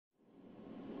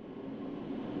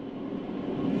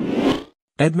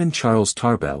Edmund Charles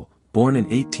Tarbell, born in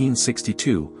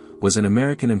 1862, was an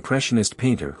American Impressionist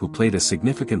painter who played a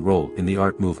significant role in the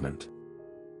art movement.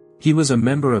 He was a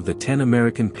member of the 10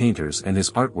 American painters, and his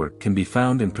artwork can be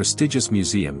found in prestigious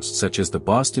museums such as the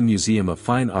Boston Museum of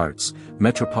Fine Arts,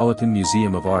 Metropolitan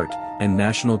Museum of Art, and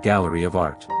National Gallery of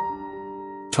Art.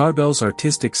 Tarbell's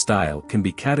artistic style can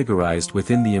be categorized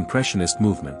within the Impressionist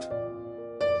movement.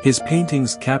 His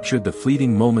paintings captured the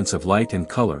fleeting moments of light and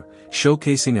color,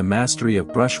 showcasing a mastery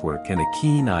of brushwork and a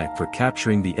keen eye for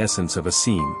capturing the essence of a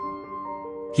scene.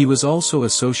 He was also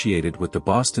associated with the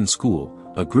Boston School,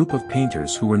 a group of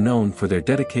painters who were known for their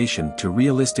dedication to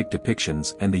realistic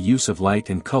depictions and the use of light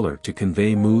and color to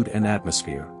convey mood and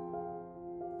atmosphere.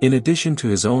 In addition to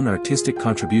his own artistic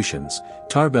contributions,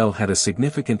 Tarbell had a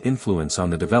significant influence on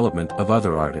the development of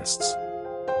other artists.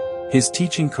 His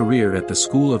teaching career at the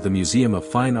School of the Museum of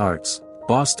Fine Arts,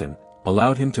 Boston,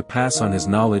 allowed him to pass on his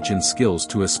knowledge and skills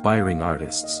to aspiring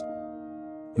artists.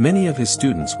 Many of his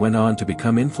students went on to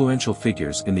become influential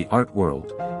figures in the art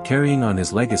world, carrying on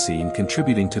his legacy and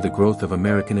contributing to the growth of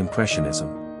American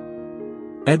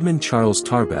Impressionism. Edmund Charles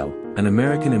Tarbell, an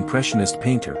American Impressionist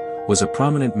painter, was a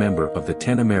prominent member of the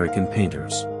 10 American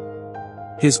painters.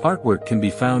 His artwork can be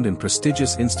found in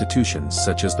prestigious institutions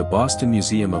such as the Boston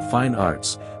Museum of Fine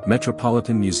Arts,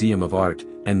 Metropolitan Museum of Art,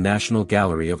 and National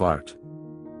Gallery of Art.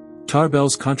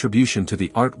 Tarbell's contribution to the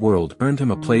art world earned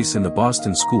him a place in the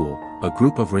Boston School, a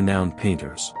group of renowned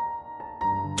painters.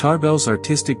 Tarbell's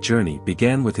artistic journey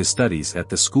began with his studies at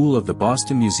the School of the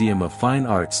Boston Museum of Fine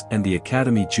Arts and the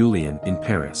Académie Julian in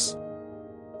Paris.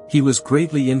 He was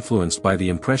greatly influenced by the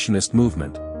Impressionist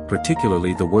movement,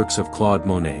 particularly the works of Claude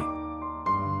Monet.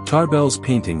 Tarbell's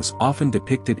paintings often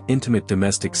depicted intimate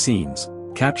domestic scenes,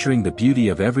 capturing the beauty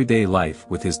of everyday life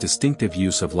with his distinctive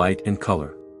use of light and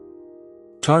color.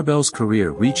 Tarbell's career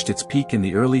reached its peak in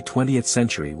the early 20th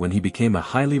century when he became a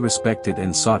highly respected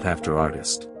and sought-after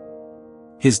artist.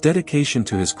 His dedication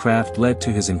to his craft led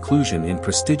to his inclusion in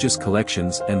prestigious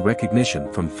collections and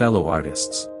recognition from fellow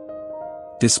artists.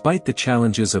 Despite the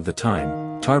challenges of the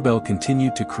time, Tarbell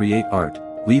continued to create art,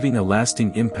 leaving a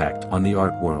lasting impact on the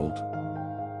art world.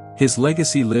 His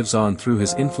legacy lives on through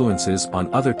his influences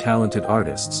on other talented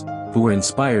artists, who were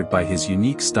inspired by his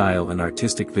unique style and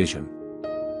artistic vision.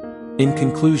 In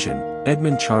conclusion,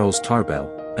 Edmund Charles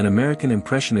Tarbell, an American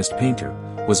Impressionist painter,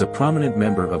 was a prominent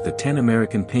member of the 10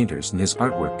 American painters, and his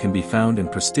artwork can be found in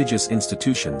prestigious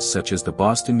institutions such as the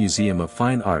Boston Museum of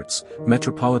Fine Arts,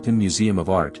 Metropolitan Museum of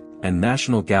Art, and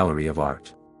National Gallery of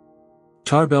Art.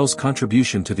 Tarbell's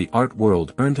contribution to the art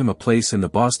world earned him a place in the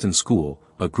Boston School,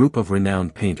 a group of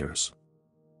renowned painters.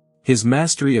 His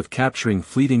mastery of capturing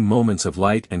fleeting moments of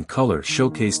light and color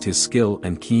showcased his skill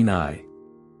and keen eye.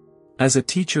 As a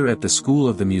teacher at the School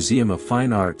of the Museum of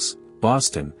Fine Arts,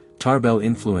 Boston, Tarbell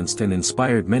influenced and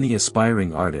inspired many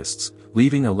aspiring artists,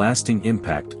 leaving a lasting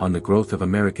impact on the growth of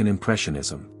American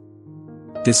Impressionism.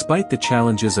 Despite the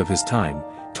challenges of his time,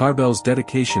 Tarbell's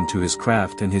dedication to his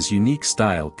craft and his unique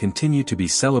style continue to be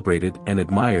celebrated and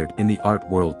admired in the art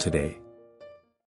world today.